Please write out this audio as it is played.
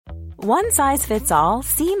One size fits all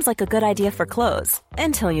seems like a good idea for clothes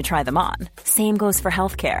until you try them on. Same goes for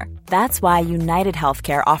healthcare. That's why United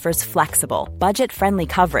Healthcare offers flexible, budget-friendly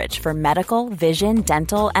coverage for medical, vision,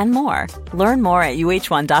 dental, and more. Learn more at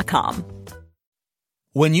uh1.com.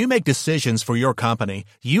 When you make decisions for your company,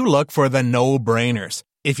 you look for the no-brainers.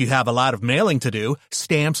 If you have a lot of mailing to do,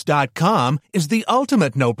 Stamps.com is the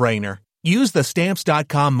ultimate no-brainer. Use the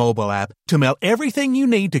Stamps.com mobile app to mail everything you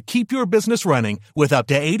need to keep your business running with up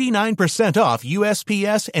to 89% off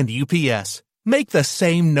USPS and UPS. Make the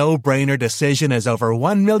same no-brainer decision as over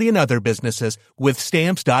 1 million other businesses with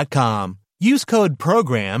Stamps.com. Use code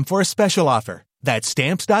PROGRAM for a special offer. That's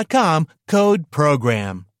Stamps.com, code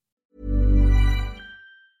PROGRAM. I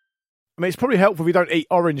mean, it's probably helpful if you don't eat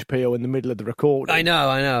orange peel in the middle of the recording. I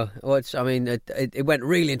know. Well, it went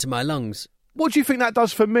really into my lungs. What do you think that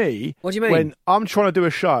does for me? What do you mean? When I'm trying to do a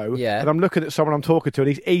show and I'm looking at someone I'm talking to and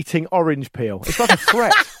he's eating orange peel. It's like a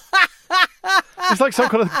threat. It's like some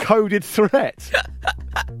kind of coded threat.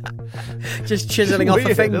 Just chiseling off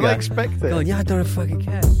a finger. I expect it. Going, I don't fucking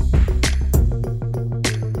care.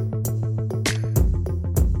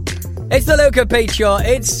 It's the Luke and Pete Show.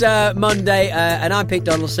 It's Monday, and I'm Pete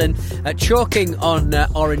Donaldson, choking on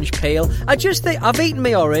orange peel. I just think I've eaten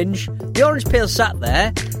my orange. The orange peel sat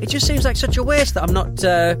there. It just seems like such a waste that I'm not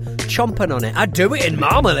chomping on it. I do it in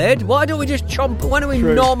marmalade. Why don't we just chomp? Why don't we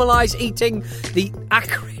normalise eating the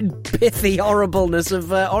acrid, pithy horribleness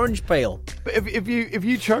of orange peel? But if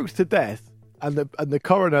you choked to death and the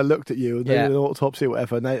coroner looked at you and they did an autopsy or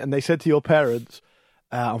whatever, and they said to your parents,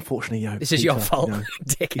 unfortunately, this is your fault.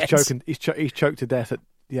 He's choked to death at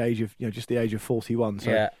the age of just the age of 41.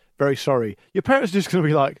 So very sorry. Your parents are just going to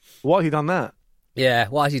be like, why has he done that? Yeah,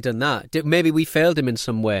 why has he done that? Maybe we failed him in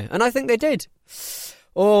some way, and I think they did.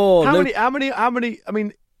 Oh, how many? I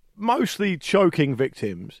mean, mostly choking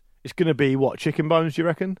victims. It's going to be what, chicken bones? Do you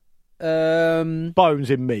reckon?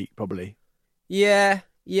 Bones in meat, probably. Yeah.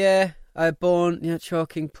 Choking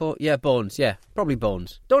pork. Yeah, bones. Yeah, probably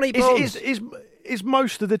bones. Don't eat bones. Is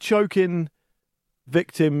most of the choking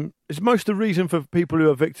victim? Is most of the reason for people who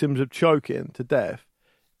are victims of choking to death?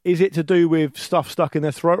 Is it to do with stuff stuck in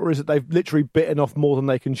their throat, or is it they've literally bitten off more than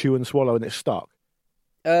they can chew and swallow and it's stuck?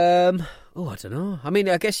 I don't know. I mean,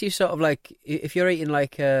 I guess you sort of like, if you're eating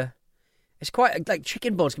like it's quite like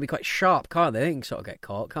chicken bones can be quite sharp, can't they? They can sort of get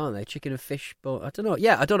caught, can't they? Chicken and fish bone. I don't know.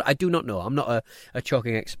 Yeah, I do not know. I'm not a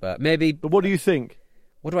choking expert. Maybe. But what do you think?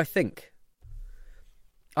 What do I think?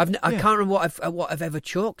 I can't remember what I've ever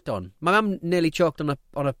choked on. My mum nearly choked on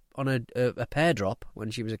a pear drop when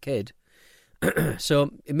she was a kid.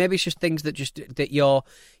 So maybe it's just things that you're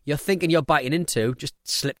thinking you're biting into just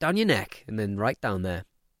slip down your neck and then right down there.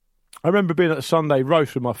 I remember being at a Sunday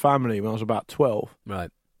roast with my family when I was about 12. Right.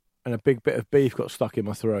 And a big bit of beef got stuck in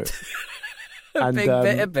my throat. Big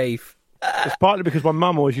bit of beef. It's partly because my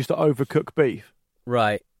mum always used to overcook beef.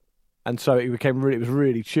 Right. And so it was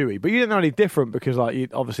really chewy. But you didn't know any different because, like,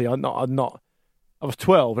 obviously I was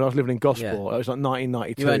 12 and I was living in Gosport. It was like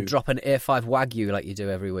 1992. You weren't dropping A5 Wagyu like you do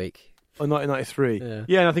every week. Or 1993.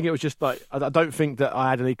 Yeah, and I think it was just like, I don't think that I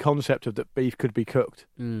had any concept of that beef could be cooked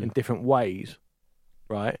in different ways,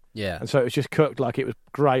 right? Yeah. And so it was just cooked like it was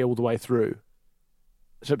grey all the way through.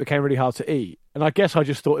 So it became really hard to eat. And I guess I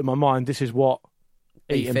just thought in my mind, this is what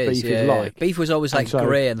eating beef is like. Beef was always like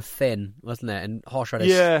grey and thin, wasn't it? And horseradish.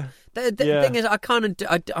 Yeah. The thing is, I love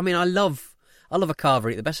a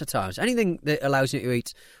carvery at the best of times. Anything that allows you to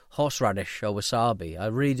eat horseradish or wasabi, I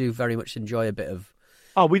really do very much enjoy a bit of.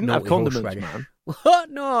 Oh, we didn't have condiments, man. What?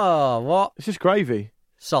 No, what? It's just gravy.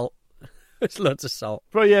 Salt. It's loads of salt.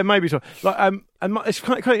 But yeah, maybe so. Like, it's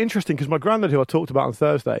kind of interesting because my granddad, who I talked about on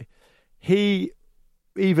Thursday, he,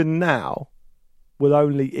 even now, will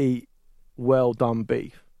only eat well-done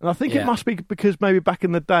beef. And I think it must be because maybe back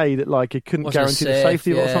in the day that like it couldn't guarantee the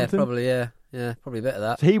safety or something. Probably, yeah, probably a bit of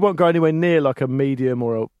that. So he won't go anywhere near like a medium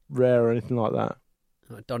or a rare or anything like that.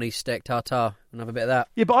 Donny's steak tartare and have a bit of that.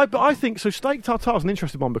 Yeah, but I think so. Steak tartare is an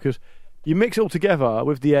interesting one because you mix it all together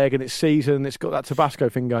with the egg and it's seasoned. It's got that Tabasco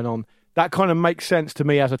thing going on. That kind of makes sense to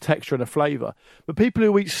me as a texture and a flavour. But people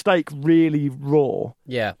who eat steak really raw,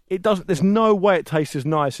 it doesn't. There's no way it tastes as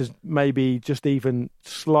nice as maybe just even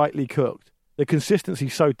slightly cooked. The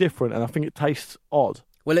consistency's so different, and I think it tastes odd.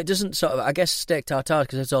 Well, it doesn't sort of. I guess steak tartare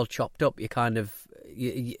because it's all chopped up.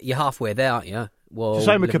 You're halfway there, aren't you? Well, it's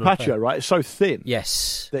the same with carpaccio, right? It's so thin.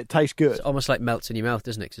 Yes, that it tastes good. It's almost like melts in your mouth,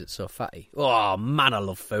 doesn't it? Because it's so fatty. Oh man, I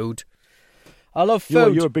love food. I love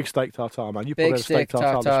food. You're a big steak tartare, man. You big probably have a steak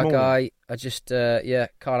tartare guy. I just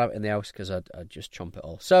can't have it in the house because I'd just chomp it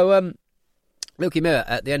all. So Lukey Mirror,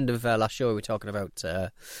 at the end of last show, we were talking about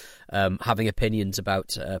having opinions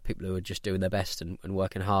about people who are just doing their best and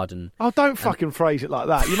working hard. And don't fucking phrase it like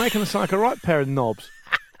that. You're making us sound like a right pair of knobs.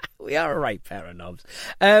 We are a right pair of knobs.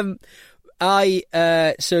 So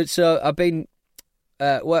I've been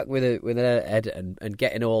working with an editor and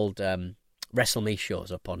getting old Wrestle Me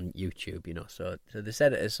shows up on YouTube, you know. So this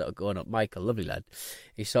editor's sort of going up. Michael, lovely lad.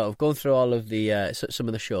 He's sort of going through all of the some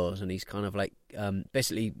of the shows, and he's kind of like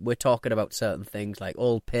basically we're talking about certain things like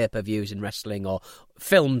old pay-per-views in wrestling or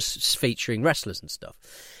films featuring wrestlers and stuff.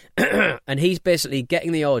 And he's basically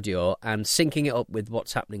getting the audio and syncing it up with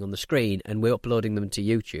what's happening on the screen, and we're uploading them to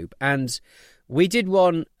YouTube. And we did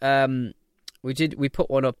one. We put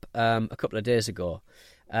one up a couple of days ago.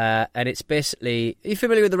 And it's basically... Are you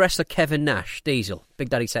familiar with the wrestler Kevin Nash? Diesel. Big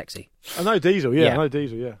Daddy Sexy. I know Diesel, yeah. I know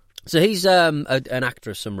Diesel, yeah. So he's an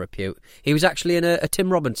actor of some repute. He was actually in a Tim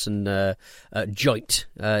Robinson joint.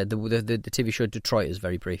 The TV show Detroit is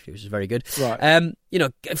very brief. It was very good. Right. You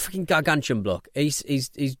know, fucking gargantuan bloke. He's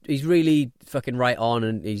really fucking right on,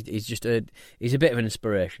 and he's just he's a bit of an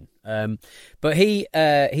inspiration. But he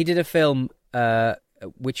did a film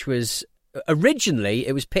which was... Originally,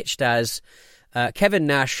 it was pitched as... Kevin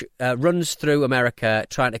Nash runs through America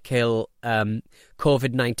trying to kill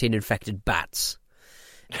COVID-19 infected bats.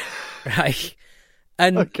 Right?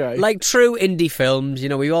 And like true indie films, you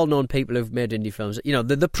know, we've all known people who've made indie films. You know,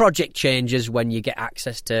 the project changes when you get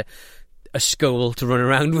access to a school to run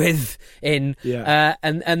around with in. Yeah.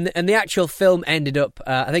 And the actual film ended up,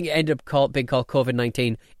 I think it ended up being called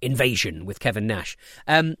COVID-19 Invasion with Kevin Nash.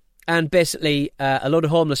 And basically, a load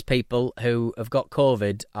of homeless people who have got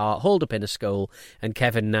COVID are holed up in a school, and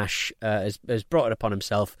Kevin Nash has brought it upon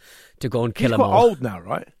himself to go and kill them all. He's quite old now,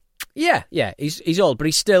 right? Yeah. He's old, but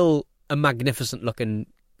he's still a magnificent-looking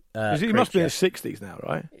he must be in his 60s now,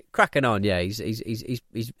 right? Cracking on, yeah. He's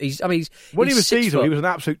I mean, when he was Diesel, foot. he was an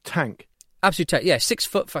absolute tank. Absolute tank, yeah. 6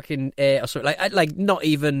 foot fucking 8 or something. Like not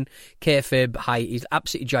even kayfabe height. He's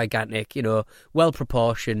absolutely gigantic, you know, well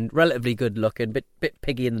proportioned, relatively good looking, bit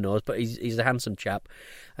piggy in the nose, but he's a handsome chap,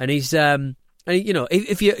 and he's and you know,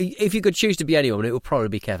 if you could choose to be anyone, it would probably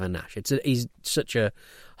be Kevin Nash. He's such a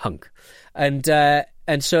hunk, and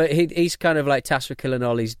so he's kind of like tasked with killing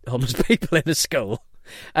all these homeless people in a school.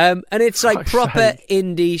 And it's like proper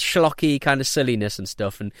indie schlocky kind of silliness and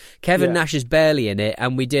stuff, and Kevin Nash is barely in it,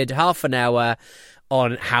 and we did half an hour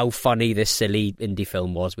on how funny this silly indie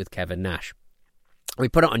film was with Kevin Nash. We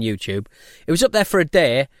put it on YouTube. It was up there for a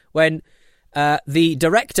day when the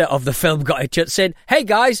director of the film got it saying, "Hey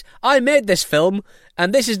guys, I made this film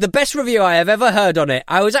and this is the best review I have ever heard on it.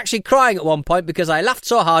 I was actually crying at one point because I laughed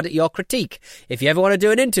so hard at your critique. If you ever want to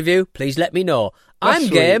do an interview, please let me know. I'm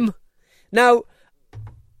game." Now,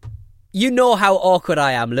 you know how awkward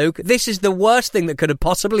I am, Luke. This is the worst thing that could have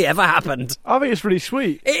possibly ever happened. I think it's really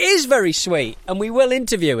sweet. It is very sweet, and we will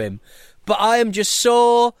interview him. But I am just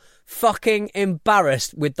so fucking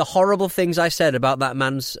embarrassed with the horrible things I said about that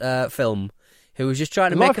man's film, who was just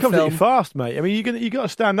trying to make a film. Life comes at you fast, mate. I mean, you got to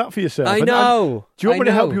stand up for yourself. I know. Do you want me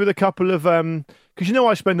to help you with a couple of... Because you know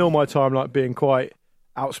I spend all my time like being quite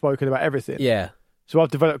outspoken about everything. Yeah. So I've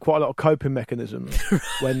developed quite a lot of coping mechanisms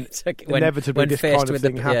when inevitably this kind of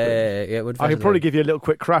thing happens. Yeah, I can probably give you a little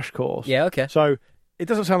quick crash course. Yeah, okay. So it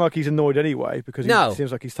doesn't sound like he's annoyed anyway, because he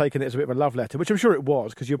seems like he's taken it as a bit of a love letter, which I'm sure it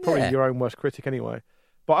was, because you're probably your own worst critic anyway.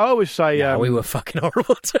 But I always say... we were fucking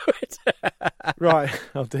horrible to it. Right.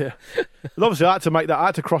 Oh, dear. Well, obviously, I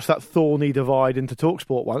had to cross that thorny divide into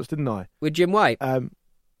TalkSport once, didn't I? With Jim White?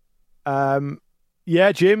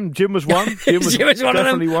 Yeah, Jim was one. Jim was one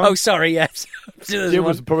definitely of them. one. Oh, sorry, yes. Jim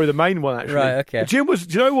was probably the main one, actually. Right, okay. Jim was...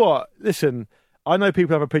 Do you know what? Listen, I know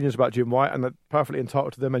people have opinions about Jim White, and they're perfectly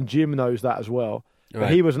entitled to them, and Jim knows that as well. Right.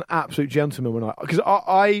 But he was an absolute gentleman because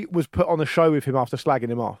I was put on a show with him after slagging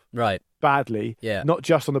him off. Right. Badly. Yeah. Not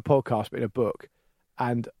just on the podcast, but in a book.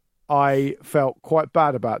 And I felt quite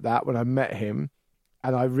bad about that when I met him,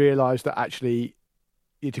 and I realised that actually...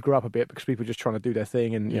 you need to grow up a bit, because people are just trying to do their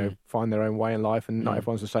thing and you know, find their own way in life, and not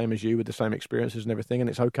everyone's the same as you with the same experiences and everything, and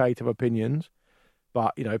it's okay to have opinions,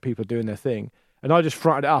 but you know, people are doing their thing. And I just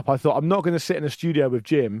fronted it up. I thought, I'm not going to sit in a studio with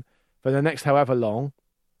Jim for the next however long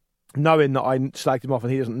knowing that I slagged him off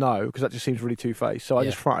and he doesn't know, because that just seems really two-faced. So I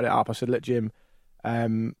just fronted it up. I said, look, Jim,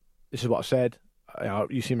 this is what I said.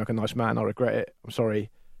 You seem like a nice man. I regret it. I'm sorry.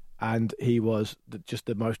 And he was just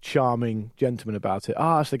the most charming gentleman about it.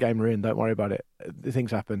 That's the game we're in. Don't worry about it.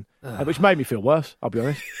 Things happen. Which made me feel worse, I'll be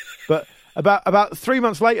honest. But About 3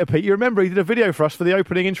 months later, Pete, you remember he did a video for us for the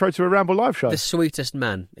opening intro to a Ramble Live show. The sweetest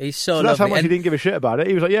man. He's so that's lovely. how much he didn't give a shit about it.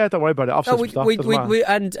 He was like, "Yeah, don't worry about it. I've said some stuff."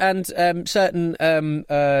 Certain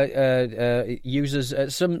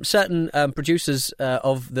users, some certain producers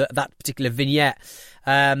of that particular vignette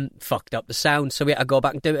fucked up the sound, so we had to go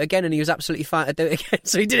back and do it again. And he was absolutely fine to do it again.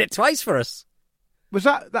 So he did it twice for us. Was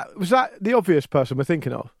that the obvious person we're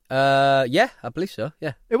thinking of? Yeah, I believe so.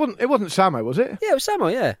 Yeah, it wasn't Samo, was it? Yeah, it was Samo.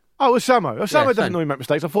 Yeah. Oh, it was Samo. Oh, Samo Yeah, doesn't normally make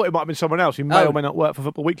mistakes. I thought it might have been someone else who may or may not work for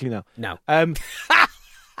Football Weekly now. No. But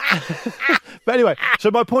anyway,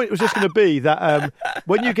 so my point was just going to be that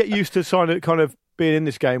when you get used to kind of being in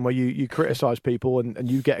this game where you criticise people and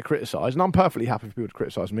you get criticised, and I'm perfectly happy for people to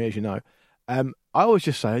criticise me, as you know. I always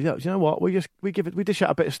just say, you know what, we dish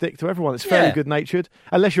out a bit of stick to everyone. It's fairly good natured,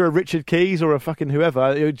 unless you're a Richard Keys or a fucking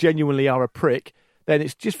whoever who genuinely are a prick. Then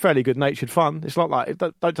it's just fairly good natured fun. It's not like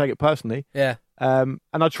don't take it personally. Yeah. And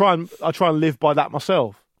I try and live by that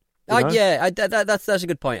myself. That's a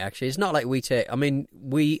good point. Actually, it's not like we take. I mean,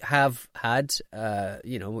 we have had,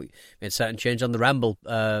 we made certain change on the Ramble,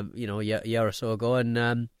 a year or so ago,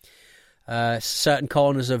 and certain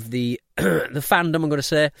corners of the the fandom, I'm going to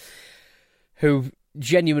say, who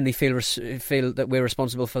genuinely feel that we're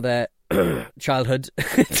responsible for their childhood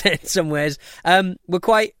in some ways. We're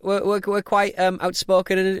quite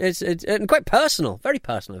outspoken and quite personal, very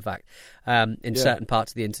personal, in fact, in certain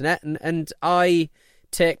parts of the internet, and I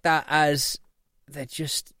take that as they're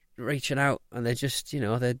just reaching out and they're just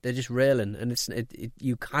they're just railing, and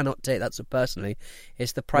you cannot take that so personally.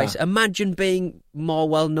 It's the price. No. Imagine being more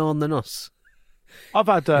well known than us. I've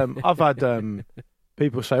had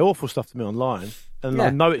people say awful stuff to me online, and I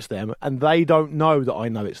know it's them, and they don't know that I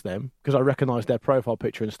know it's them because I recognise their profile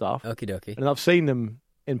picture and stuff. Okie dokie. And I've seen them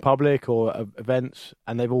in public or at events,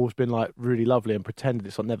 and they've always been like really lovely and pretended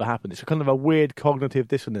it's never happened. It's a kind of a weird cognitive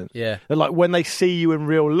dissonance. Yeah. And like when they see you in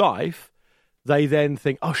real life, they then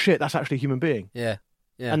think, "Oh shit, that's actually a human being." Yeah.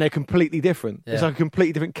 Yeah. And they're completely different. Yeah. It's like a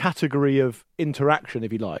completely different category of interaction,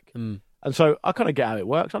 if you like. Mm. And so I kind of get how it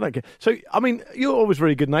works. I don't get. So I mean, you're always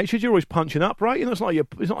really good natured. You're always punching up, right? It's not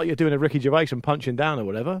like you're doing a Ricky Gervais and punching down or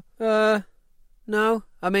whatever. No.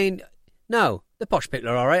 I mean, no. The posh people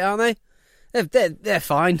are all right, aren't they? They're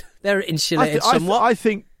fine. They're insulated somewhat. I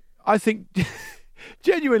think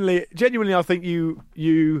genuinely, I think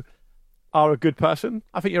you are a good person.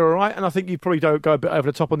 I think you're all right, and I think you probably don't go a bit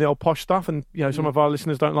over the top on the old posh stuff, and some of our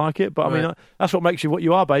listeners don't like it. But I mean, that's what makes you what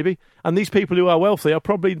you are, baby. And these people who are wealthy are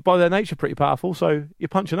probably by their nature pretty powerful. So you're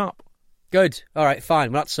punching up. Good. All right.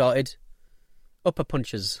 Fine. Well, that's sorted. Upper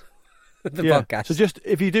punches. The podcast. So just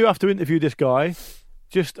if you do have to interview this guy.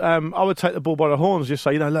 Just, I would take the bull by the horns. Just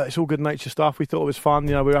say, look, it's all good nature stuff. We thought it was fun.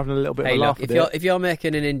 We were having a little bit of a laugh. If you're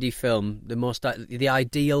making an indie film, the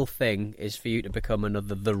ideal thing is for you to become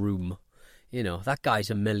another The Room. That guy's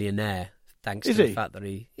a millionaire thanks to the fact that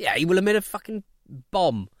he will have made a fucking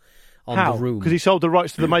bomb on The Room because he sold the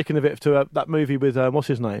rights to the making of it to that movie with what's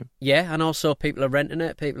his name? Yeah, and also people are renting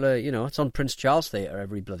it. People are, it's on Prince Charles Theatre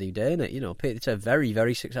every bloody day, isn't it? It's a very,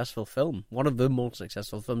 very successful film. One of the most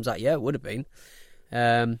successful films that year would have been.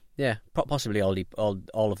 Possibly all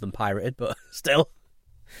of them pirated, but still.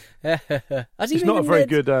 It's not a very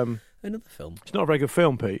good another film. It's not a very good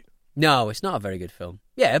film, Pete. No, it's not a very good film.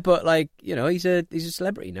 Yeah, but he's a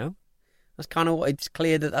celebrity now. That's kind of what it's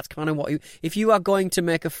clear that's kind of what if you are going to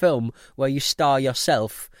make a film where you star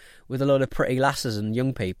yourself with a load of pretty lasses and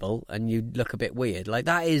young people and you look a bit weird, like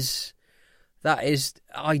that is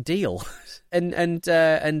ideal. And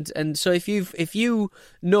so if you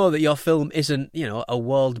know that your film isn't, a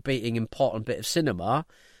world-beating important bit of cinema,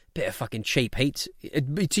 bit of fucking cheap heat,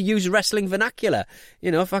 to use wrestling vernacular,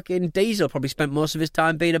 fucking Diesel probably spent most of his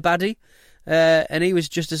time being a baddie, and he was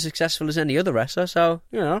just as successful as any other wrestler, so,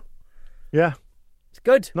 Yeah. It's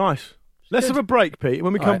good. Nice. Let's have a break, Pete.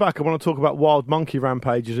 When we come back, I want to talk about wild monkey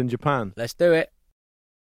rampages in Japan. Let's do it.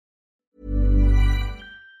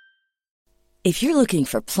 If you're looking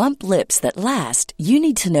for plump lips that last, you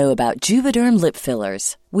need to know about Juvederm lip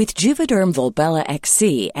fillers. With Juvederm Volbella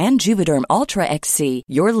XC and Juvederm Ultra XC,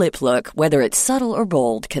 your lip look, whether it's subtle or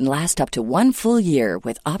bold, can last up to 1 full year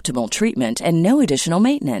with optimal treatment and no additional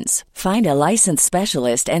maintenance. Find a licensed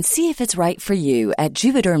specialist and see if it's right for you at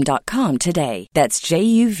Juvederm.com today. That's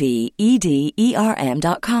JUVEDERM.com.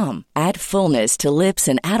 Add fullness to lips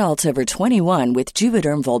in adults over 21 with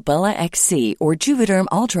Juvederm Volbella XC or Juvederm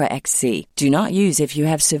Ultra XC. Do not use if you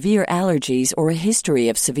have severe allergies or a history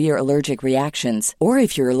of severe allergic reactions, or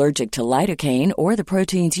if you're you're allergic to lidocaine or the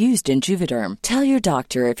proteins used in Juvederm. Tell your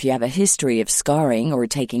doctor if you have a history of scarring or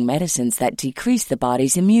taking medicines that decrease the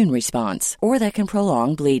body's immune response or that can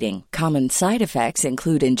prolong bleeding. Common side effects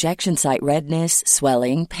include injection site redness,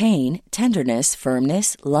 swelling, pain, tenderness,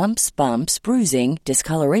 firmness, lumps, bumps, bruising,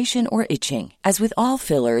 discoloration, or itching. As with all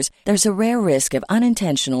fillers, there's a rare risk of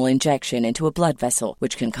unintentional injection into a blood vessel,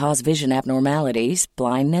 which can cause vision abnormalities,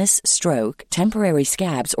 blindness, stroke, temporary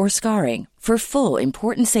scabs, or scarring. For full,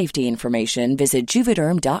 important safety information, visit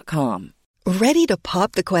Juvederm.com. Ready to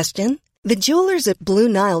pop the question? The jewelers at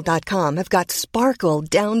BlueNile.com have got sparkle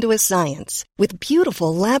down to a science with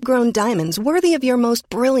beautiful lab-grown diamonds worthy of your most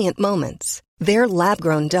brilliant moments. Their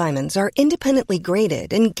lab-grown diamonds are independently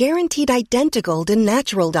graded and guaranteed identical to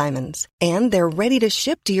natural diamonds, and they're ready to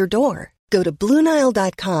ship to your door. Go to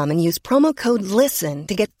BlueNile.com and use promo code LISTEN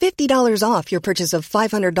to get $50 off your purchase of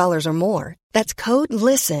 $500 or more. That's code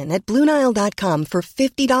LISTEN at BlueNile.com for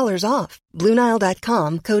 $50 off.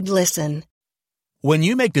 BlueNile.com, code LISTEN. When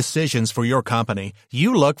you make decisions for your company,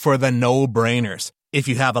 you look for the no-brainers. If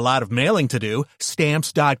you have a lot of mailing to do,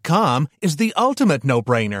 Stamps.com is the ultimate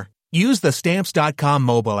no-brainer. Use the Stamps.com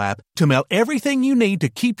mobile app to mail everything you need to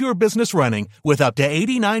keep your business running with up to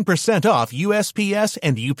 89% off USPS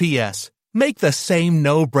and UPS. Make the same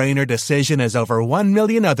no-brainer decision as over 1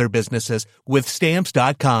 million other businesses with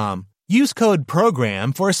Stamps.com. Use code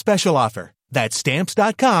PROGRAM for a special offer. That's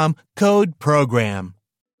Stamps.com, code PROGRAM.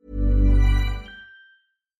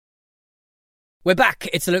 We're back.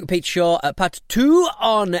 It's the Luke and Pete Show, part 2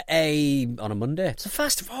 on a Monday. It's the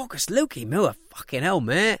 1st of August. Lukey Moore, fucking hell,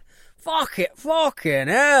 mate. Fucking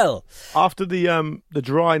hell. After the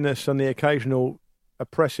dryness and the occasional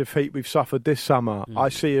oppressive heat we've suffered this summer, I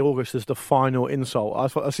see August as the final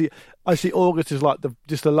insult. I see August as like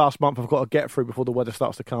just the last month I've got to get through before the weather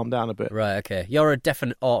starts to calm down a bit. Right, okay. You're a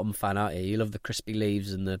definite autumn fan, aren't you? You love the crispy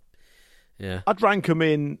leaves and the... Yeah. I'd rank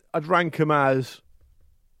them as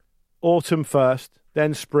autumn first,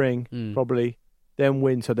 then spring, probably, then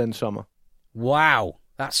winter, then summer. Wow,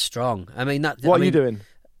 that's strong. I mean, that. What are you doing?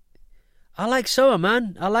 I like summer,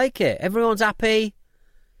 man. I like it. Everyone's happy.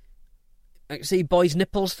 I can see boys'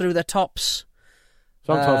 nipples through their tops.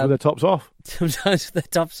 Sometimes with their tops off. Sometimes with their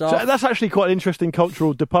tops off. So that's actually quite an interesting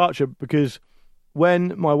cultural departure, because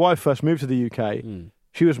when my wife first moved to the UK,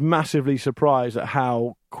 she was massively surprised at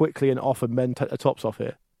how quickly and often men take their tops off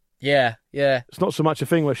here. Yeah. It's not so much a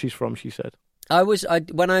thing where she's from, she said.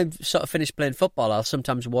 When I sort of finished playing football, I'll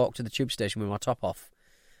sometimes walk to the tube station with my top off.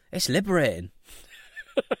 It's liberating.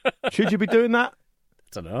 Should you be doing that? I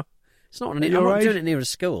don't know. It's not. I'm not doing it near a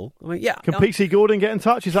school. I mean, yeah. Can Pete Gordon get in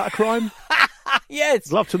touch? Is that a crime? Yes.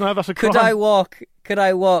 I'd love to know if that's a crime. Could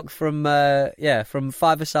I walk from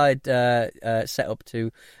five-a-side set up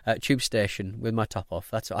to tube station with my top off?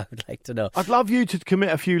 That's what I would like to know. I'd love you to commit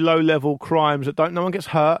a few low-level crimes that no one gets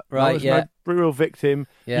hurt. Right, no real victim.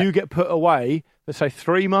 Yeah. You get put away, let's say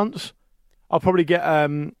 3 months. I'll probably get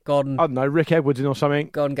Gordon. I don't know, Rick Edwards in or something.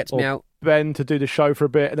 Gordon gets me out. Ben to do the show for a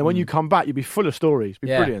bit, and then when you come back, you'll be full of stories.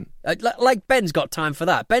 It'll be brilliant. Like Ben's got time for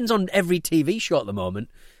that. Ben's on every TV show at the moment.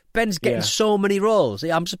 Ben's getting so many roles.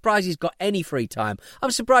 I'm surprised he's got any free time.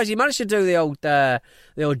 I'm surprised he managed to do the old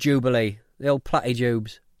Jubilee, the old Platty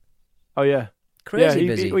Jubes. Oh yeah, crazy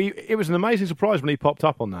busy. It was an amazing surprise when he popped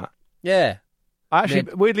up on that. Yeah.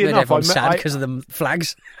 Actually, weirdly enough, I'm sad because of the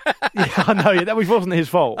flags. Yeah, I know. Yeah, that wasn't his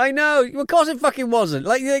fault. I know. Of course, it fucking wasn't.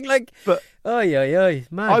 But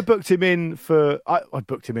man. I booked him in I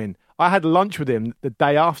booked him in. I had lunch with him the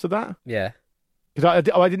day after that. Yeah. Because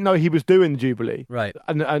I didn't know he was doing the Jubilee. Right.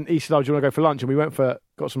 And he said, "Oh, do you want to go for lunch?" And we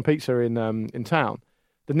got some pizza in town.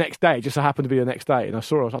 The next day, it just so happened to be the next day, and I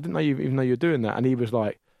saw it. I didn't know even know you were doing that. And he was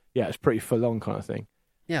like, "Yeah, it's pretty full on kind of thing."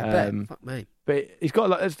 Yeah, I bet. Fuck me. But he's got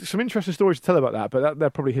there's some interesting stories to tell about that. But they're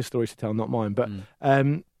probably his stories to tell, not mine. But I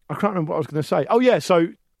can't remember what I was going to say. Oh yeah, so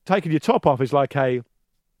taking your top off is like I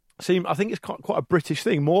think it's quite a British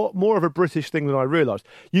thing, more of a British thing than I realised.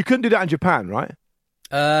 You couldn't do that in Japan, right?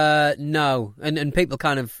 No, and people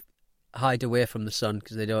kind of hide away from the sun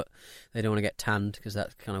because they don't want to get tanned, because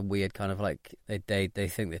that's kind of weird. Kind of like they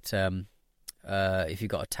think that if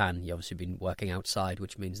you've got a tan, you've obviously been working outside,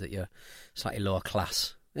 which means that you're slightly lower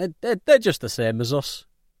class. They're just the same as us.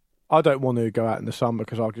 I don't want to go out in the sun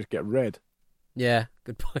because I'll just get red. Yeah,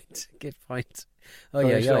 good point. Good point. Oh so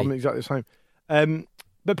yeah, I'm exactly the same.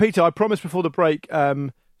 But Peter, I promised before the break.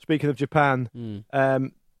 Speaking of Japan,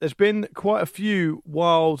 there's been quite a few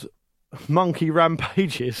wild monkey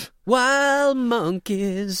rampages. Wild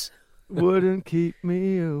monkeys wouldn't keep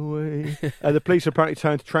me away. The police apparently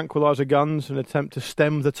turned to tranquilizer guns in an attempt to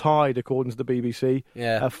stem the tide, according to the BBC.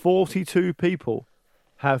 Yeah, 42 people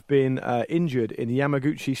have been injured in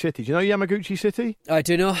Yamaguchi City. Do you know Yamaguchi City? I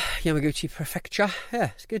do know Yamaguchi Prefecture.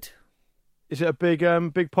 Yeah, it's good. Is it a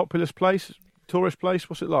big populous place? Tourist place?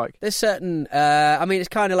 What's it like? There's certain, it's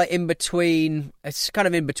kind of like in between, it's kind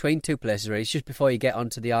of in between two places really. It's just before you get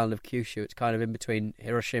onto the island of Kyushu. It's kind of in between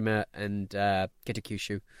Hiroshima and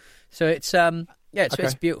Kitakyushu. So it's,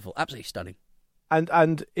 it's beautiful, absolutely stunning.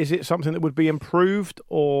 And is it something that would be improved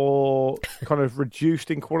or kind of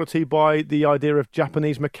reduced in quality by the idea of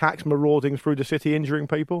Japanese macaques marauding through the city, injuring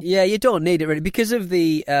people? Yeah, you don't need it really. Because of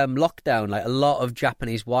the lockdown, like a lot of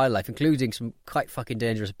Japanese wildlife, including some quite fucking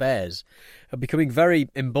dangerous bears, are becoming very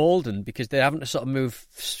emboldened because they're having to sort of move,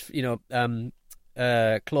 closer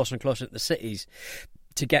and closer to the cities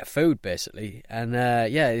to get food, basically. And,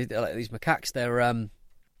 like these macaques,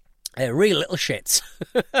 they're real little shits.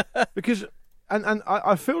 Because... And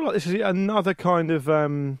I feel like this is another kind of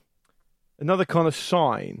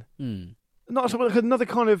sign, not something like another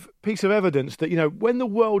kind of piece of evidence that when the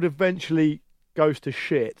world eventually goes to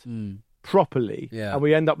shit properly, and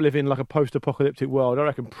we end up living like a post-apocalyptic world, I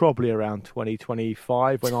reckon probably around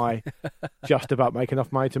 2025 when I just about make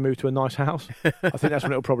enough money to move to a nice house. I think that's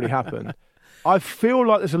when it'll probably happen. I feel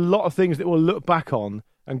like there's a lot of things that we'll look back on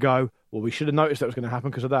and go, well, we should have noticed that was going to happen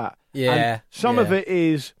because of that. Yeah, and some of it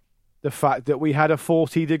is the fact that we had a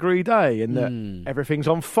 40-degree day and that everything's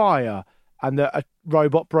on fire and that a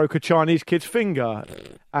robot broke a Chinese kid's finger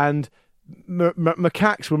and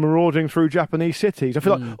macaques were marauding through Japanese cities. I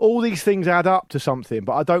feel like all these things add up to something,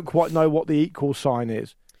 but I don't quite know what the equal sign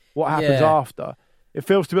is, what happens after. It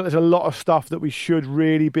feels to me like there's a lot of stuff that we should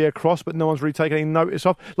really be across, but no one's really taking any notice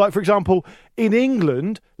of. Like, for example, in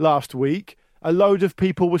England last week, a load of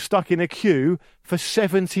people were stuck in a queue for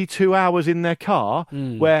 72 hours in their car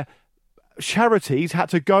where charities had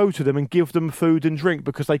to go to them and give them food and drink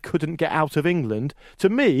because they couldn't get out of England. To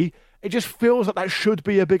me, it just feels like that should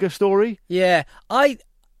be a bigger story. Yeah,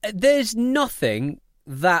 there's nothing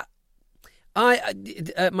that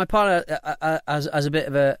my partner has a bit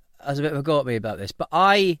of a go at me about this, but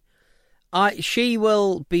she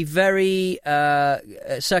will be very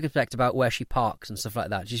circumspect about where she parks and stuff like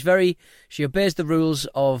that. She obeys the rules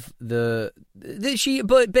of she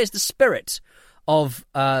obeys the spirit of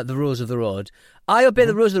the rules of the road. I obey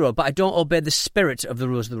the rules of the road, but I don't obey the spirit of the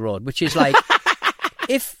rules of the road, which is like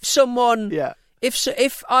if someone,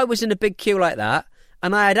 if I was in a big queue like that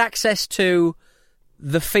and I had access to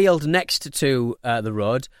the field next to the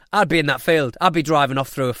road, I'd be in that field. I'd be driving off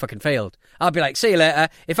through a fucking field. I'd be like, see you later.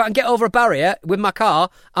 If I can get over a barrier with my car,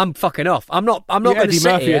 I'm fucking off. I'm not going to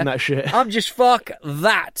sit Murphy here. In that shit. I'm just fuck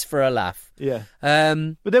that for a laugh. Yeah.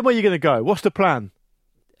 But then where are you going to go? What's the plan?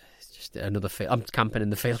 Another field. I'm camping in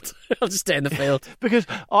the field. I'll just stay in the field. Because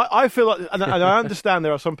I feel like, and I understand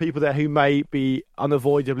there are some people there who may be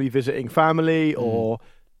unavoidably visiting family, or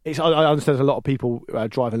I understand there's a lot of people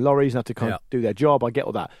driving lorries and have to kind of do their job. I get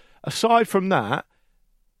all that. Aside from that,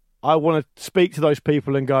 I want to speak to those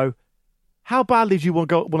people and go, how badly do you want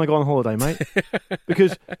to go on holiday, mate?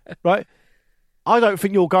 Because, right, I don't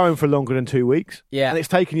think you're going for longer than 2 weeks. Yeah. And it's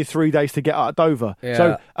taken you 3 days to get out of Dover. Yeah.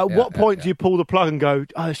 So at what point do you pull the plug and go,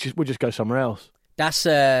 we'll just go somewhere else? That's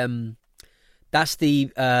the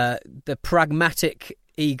pragmatic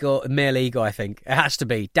ego, male ego, I think. It has to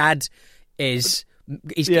be. Dad is...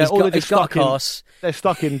 He's got a course. They're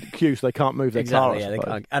stuck in queue, so they can't move their car. Yeah, they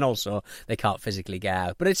can't, and also they can't physically get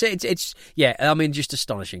out. But it's I mean, just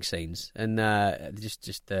astonishing scenes, and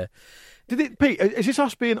just the. Did it, Pete? Is this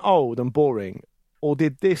us being old and boring, or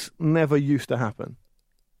did this never used to happen?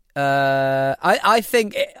 I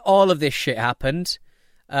think all of this shit happened,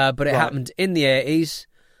 but it happened in the 80s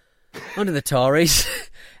under the Tories,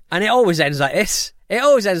 and it always ends like this.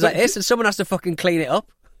 And someone has to fucking clean it up.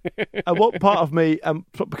 And what part of me,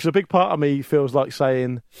 because a big part of me feels like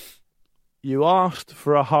saying, you asked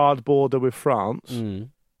for a hard border with France, and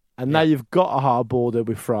now you've got a hard border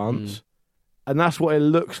with France, and that's what it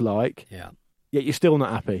looks like, yet you're still not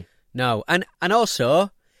happy. No, and also,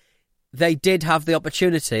 they did have the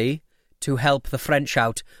opportunity to help the French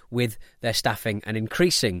out with their staffing and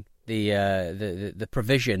increasing the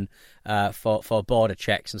provision for border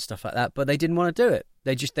checks and stuff like that, but they didn't want to do it.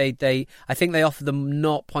 I think they offered them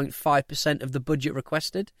 0.5% of the budget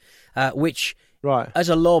requested, which as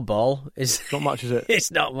a lowball is not much, is it? It's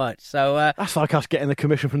not much. So that's like us getting the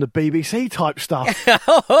commission from the BBC type stuff.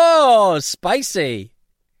 Oh, spicy,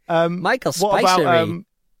 Michael, spicy.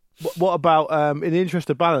 What about in the interest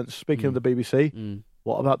of balance? Speaking of the BBC,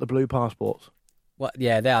 what about the blue passports? What?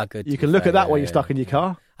 Yeah, they are good. You can look at that when you're stuck in your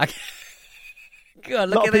car. God,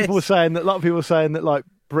 a lot of people were saying that like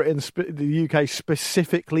Britain, the UK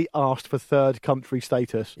specifically asked for third country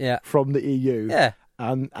status from the EU. Yeah.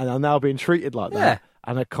 and are now being treated like that, Yeah.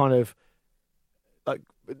 and are kind of like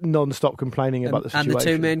non-stop complaining about the situation. And the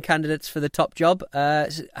two main candidates for the top job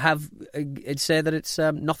have say that it's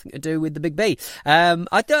nothing to do with the Big B.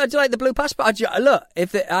 I do like the blue passport. I love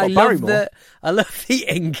the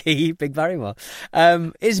Inky Big Barrymore.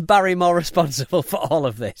 Is Barrymore responsible for all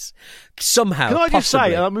of this somehow? Can I just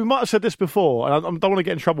possibly? say, and we might have said this before, and I don't want to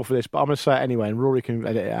get in trouble for this, but I'm going to say it anyway, and Rory can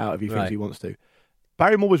edit it out if he thinks he wants to.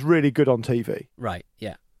 Barrymore was really good on TV. Right,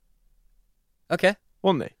 yeah. Okay.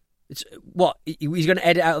 Wasn't he? It's, what? He's going to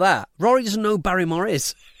edit out that? Rory doesn't know who Barrymore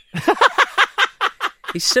is.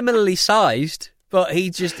 He's similarly sized, but he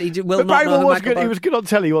will but not Barrymore know who was Michael good. Bar- He was good on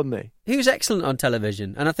telly, wasn't he? He was excellent on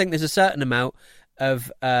television, and I think there's a certain amount of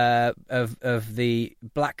the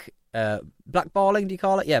blackballing. Do you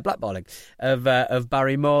call it? Yeah, blackballing of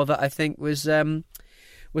Barrymore that I think was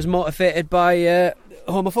motivated by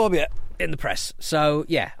homophobia in the press. So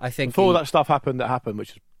yeah, I think before that stuff happened,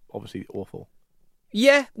 which is obviously awful.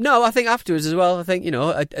 Yeah, no, I think afterwards as well. I think, you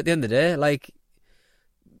know, at the end of the day, like,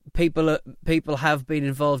 people have been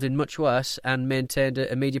involved in much worse and maintained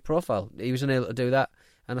a media profile. He was unable to do that,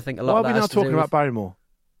 and I think a lot of that Why are we now has to do talking about with... Barrymore?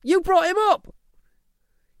 You brought him up.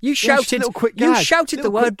 You shouted. Yeah, you shouted the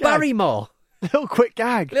word Barrymore. Little quick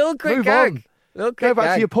gag. Little quick Move gag. on. Little quick Go back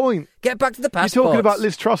gag. to your point. Get back to the passport. You're talking about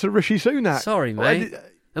Liz Truss and Rishi Sunak. Sorry, Why mate. did-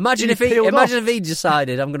 Imagine you if he peeled off.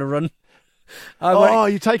 decided I'm going to run.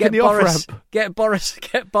 You're taking the off-ramp. Get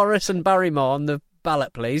Boris and Barrymore on the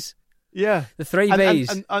ballot, please. Yeah. The three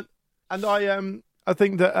Bs. And I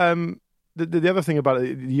think that the other thing about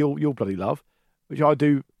it you'll bloody love, which I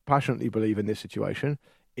do passionately believe in this situation,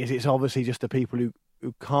 is it's obviously just the people who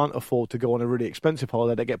can't afford to go on a really expensive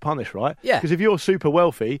holiday that get punished, right? Yeah. Because if you're super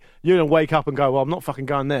wealthy, you're going to wake up and go, well, I'm not fucking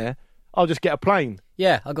going there. I'll just get a plane.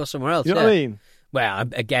 Yeah, I'll go somewhere else. You know what I mean? Well,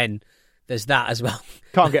 again, there's that as well.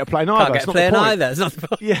 Can't get a plane either. Can't get a plane either. It's not the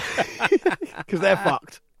point. Yeah, because they're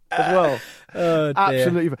fucked as well. Oh, dear.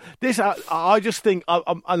 Absolutely. This, I just think,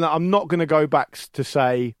 I'm not going to go back to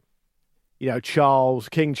say, you know,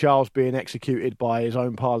 King Charles being executed by his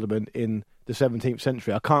own parliament in the 17th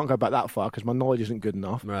century. I can't go back that far because my knowledge isn't good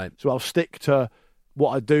enough. Right. So I'll stick to what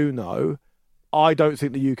I do know. I don't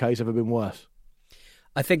think the UK's ever been worse.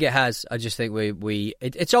 I think it has. I just think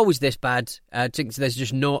it's always this bad. I think there's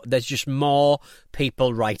just more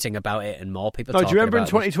people writing about it and more people. No, do you remember in about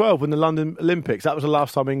 2012 when the London Olympics? That was the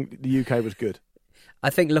last time the UK was good. I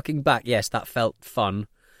think looking back, yes, that felt fun.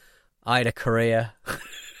 I had a career.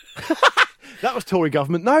 That was Tory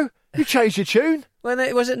government. No, you changed your tune.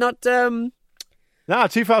 Was it not? No,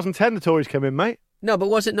 2010 the Tories came in, mate. No, but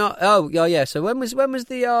was it not? Oh, yeah. So when was the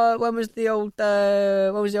old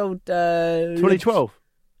 2012.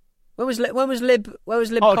 When was Lib?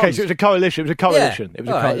 Oh, okay, so it was a coalition. It was a coalition. Yeah. It was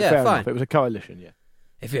All right, yeah, fair fine. enough. It was a coalition. Yeah.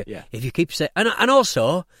 If you keep saying, and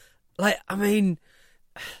also, like, I mean,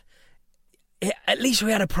 at least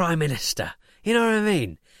we had a prime minister. You know what I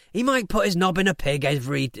mean? He might put his knob in a pig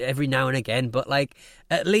every now and again, but like,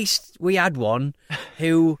 at least we had one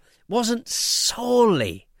who wasn't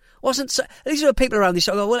solely. At least there were people around this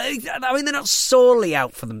sort of go, well, I mean, they're not solely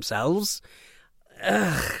out for themselves.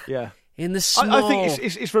 Ugh. Yeah. In the small... I think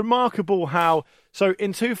it's remarkable how... So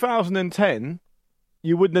in 2010,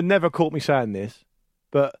 you wouldn't have never caught me saying this,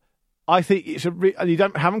 but I think it's and you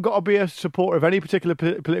haven't got to be a supporter of any particular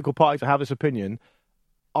political party to have this opinion.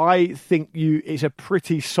 I think it's a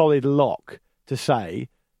pretty solid lock to say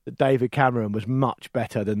that David Cameron was much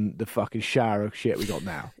better than the fucking shower of shit we got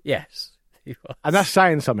now. Yes. He was. And that's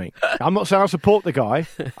saying something. I'm not saying I support the guy.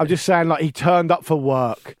 I'm just saying, like, he turned up for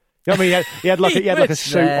work. You know what I mean? He had like a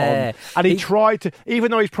suit on, and he tried to.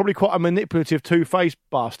 Even though he's probably quite a manipulative, two-faced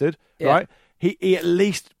bastard, right? He at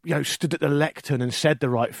least, you know, stood at the lectern and said the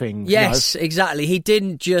right thing. Yes, you know? exactly. He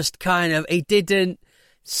didn't just kind of. He didn't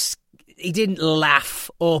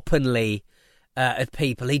laugh openly at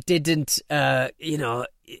people. He didn't,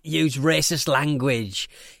 use racist language.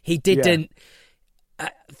 He didn't.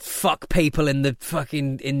 Fuck people in the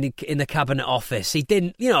fucking in the cabinet office. He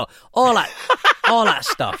didn't, all that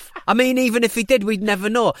stuff. I mean, even if he did, we'd never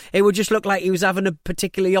know. It would just look like he was having a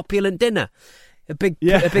particularly opulent dinner, a big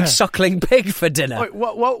suckling pig for dinner.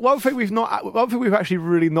 One thing we've actually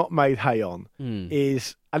really not made hay on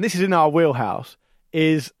is, and this is in our wheelhouse,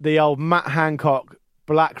 is the old Matt Hancock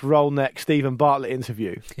black roll neck Stephen Bartlett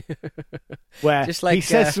interview, where he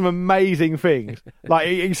says some amazing things. Like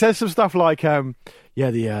he says some stuff like, the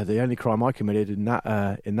only crime I committed in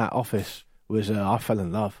that office was I fell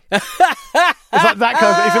in love. It's like that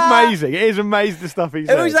kind of. It's amazing. It is amazing the stuff he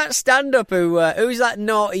says. Who's that stand-up? Who's that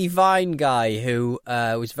naughty Vine guy who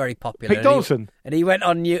was very popular? Pete Donaldson. And he went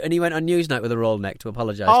on Newsnight with a roll neck to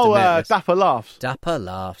apologise. Oh, to Dapper Laughs. Dapper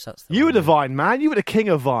Laughs. That's the you one. were the Vine man. You were the king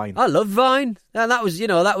of Vine. I love Vine, and that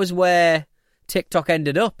was where TikTok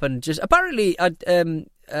ended up, and just apparently, I think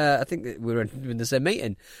that we were in the same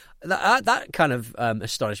meeting. That kind of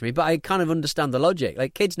astonished me, but I kind of understand the logic.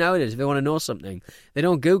 Like kids nowadays, if they want to know something, they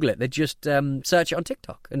don't Google it; they just search it on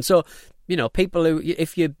TikTok. And so, people who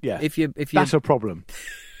if you that's a problem.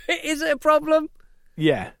 Is it a problem?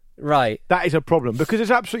 Yeah, right. That is a problem because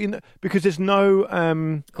there's absolutely because there's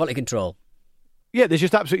no quality control. Yeah, there's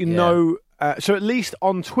just absolutely no. So at least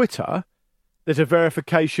on Twitter, there's a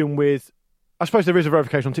verification with. I suppose there is a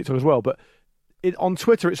verification on TikTok as well, but on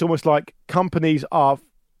Twitter, it's almost like companies are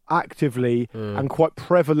actively and quite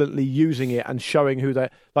prevalently using it and showing who they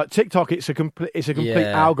like. TikTok, it's a complete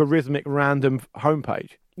algorithmic random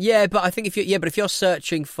homepage. Yeah, but I think if you're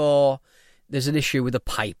searching for, there's an issue with a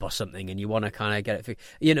pipe or something, and you want to kind of get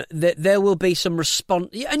it, there will be some response,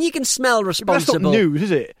 and you can smell responsible. But that's not news,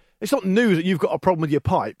 is it? It's not news that you've got a problem with your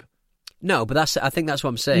pipe. No, but I think that's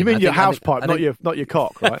what I'm saying. You mean your house pipe, not your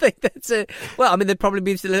cock, right? I think that's it. Well, I mean, there'd probably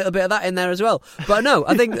be a little bit of that in there as well. But no,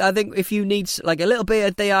 I think if you need like a little bit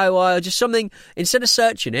of DIY or just something, instead of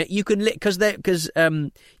searching it, you can because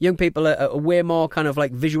young people are way more kind of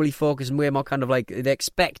like visually focused and way more kind of like they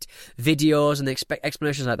expect videos and they expect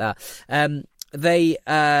explanations like that. They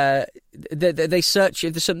search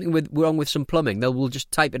if there's something wrong with some plumbing. They will just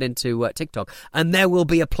type it into TikTok, and there will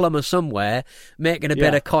be a plumber somewhere making a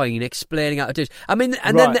bit of coin, explaining how to do it. I mean,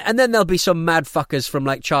 and then there'll be some mad fuckers from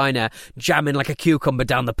like China jamming like a cucumber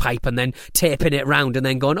down the pipe and then taping it round and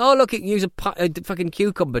then going, oh look, you can use a fucking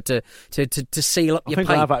cucumber to seal up your pipe.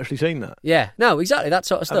 I think I've actually seen that. Yeah, no, exactly that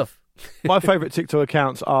sort of stuff. My favourite TikTok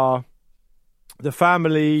accounts are the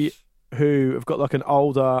family who have got like an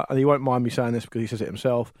older, and he won't mind me saying this because he says it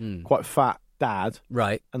himself, quite fat dad,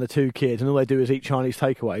 right? And the two kids, and all they do is eat Chinese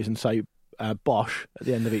takeaways and say "bosh" at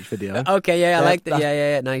the end of each video. Okay, yeah, I like that.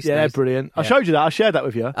 Yeah, nice. Yeah, nice. Brilliant. Yeah. I showed you that. I shared that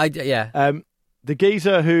with you. The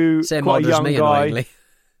geezer who same quite a young me, guy annoyingly.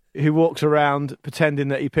 who walks around pretending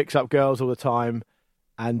that he picks up girls all the time,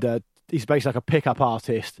 and he's basically like a pickup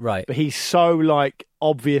artist, right? But he's so like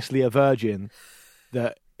obviously a virgin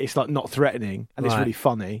that it's like not threatening, and it's really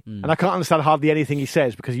funny. And I can't understand hardly anything he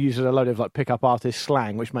says because he uses a load of like pickup artist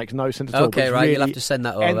slang, which makes no sense at all. Okay, right. Really, You'll have to send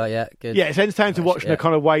that over. Yeah, good. Yeah, it's entertaining to watch in a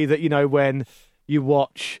kind of way that when you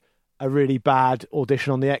watch a really bad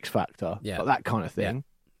audition on the X Factor, like that kind of thing.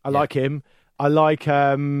 I like him. I like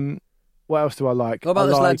what else do I like? What about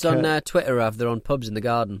those lads on Twitter who have their own pubs in the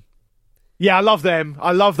garden? Yeah, I love them.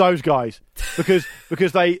 I love those guys because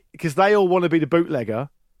they all want to be the bootlegger.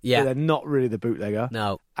 Yeah, but they're not really the bootlegger.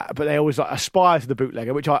 No, but they always like aspire to the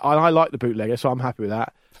bootlegger, which I like the bootlegger, so I'm happy with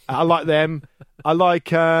that. I like them. I like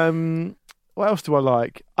what else do I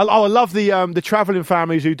like? I love the travelling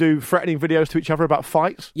families who do threatening videos to each other about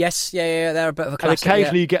fights. Yes, yeah, they're a bit of a classic. And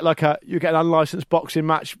occasionally you get an unlicensed boxing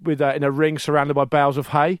match with in a ring surrounded by bales of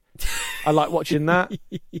hay. I like watching that.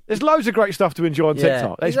 There's loads of great stuff to enjoy on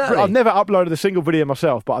TikTok. Exactly. I've never uploaded a single video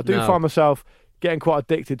myself, but I do find myself getting quite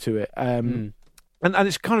addicted to it. And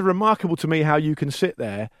it's kind of remarkable to me how you can sit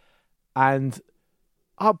there and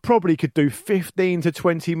I probably could do 15 to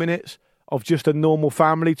 20 minutes of just a normal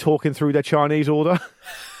family talking through their Chinese order.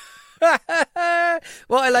 What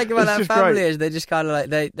I like about that family great. is they're just kind of like,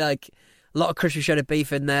 they like a lot of crispy shredded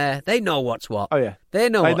beef in there. They know what's what. Oh, yeah. They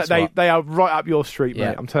know what's what. They are right up your street,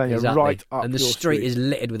 mate. I'm telling you, right up your street. And the street is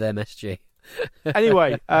littered with MSG.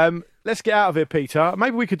 Anyway, let's get out of here, Peter.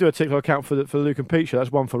 Maybe we could do a TikTok account for Luke and Peter.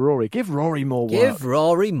 That's one for Rory. Give Rory more work. Give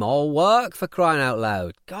Rory more work, for crying out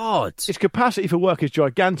loud. God. His capacity for work is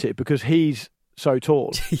gigantic because he's so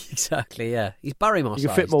tall. Exactly, yeah. He's Barrymore sized. You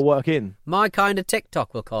can fit more work in. My kind of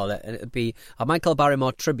TikTok, we'll call it. And it'd be a Michael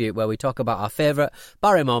Barrymore tribute where we talk about our favourite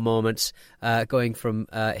Barrymore moments, going from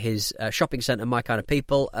his shopping centre, My Kind of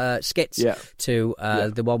People skits to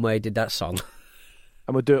the one where he did that song.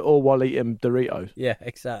 And we'll do it all while eating Doritos. Yeah,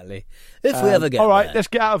 exactly. If we ever get all right, there. let's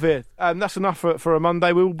get out of here. That's enough for a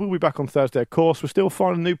Monday. We'll be back on Thursday, of course. We're still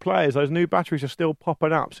finding new players. Those new batteries are still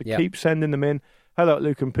popping up, so keep sending them in.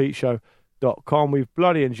 hello@lukeandpeteshow.com. We've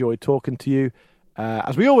bloody enjoyed talking to you,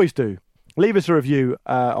 as we always do. Leave us a review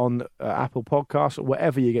on Apple Podcasts or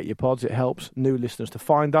wherever you get your pods. It helps new listeners to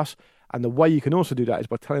find us. And the way you can also do that is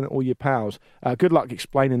by telling all your pals. Good luck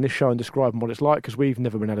explaining this show and describing what it's like, because we've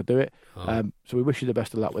never been able to do it. So we wish you the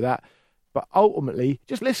best of luck with that. But ultimately,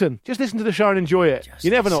 just listen to the show and enjoy it.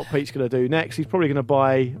 You never know what Pete's going to do next. He's probably going to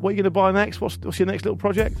buy. What are you going to buy next? What's your next little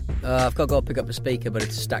project? I've got to go pick up a speaker, but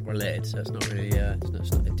it's stack related, so it's not really.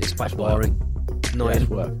 It's quite boring. Nice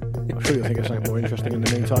work. I'm sure you'll think of something more interesting in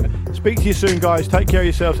the meantime. Speak to you soon, guys. Take care of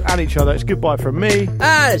yourselves and each other. It's goodbye from me.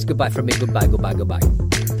 It's goodbye from me. Goodbye.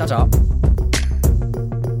 Ta-ta.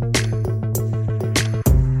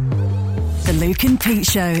 The Luke and Pete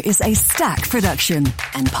Show is a Stack production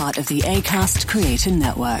and part of the Acast Creator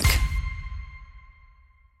Network.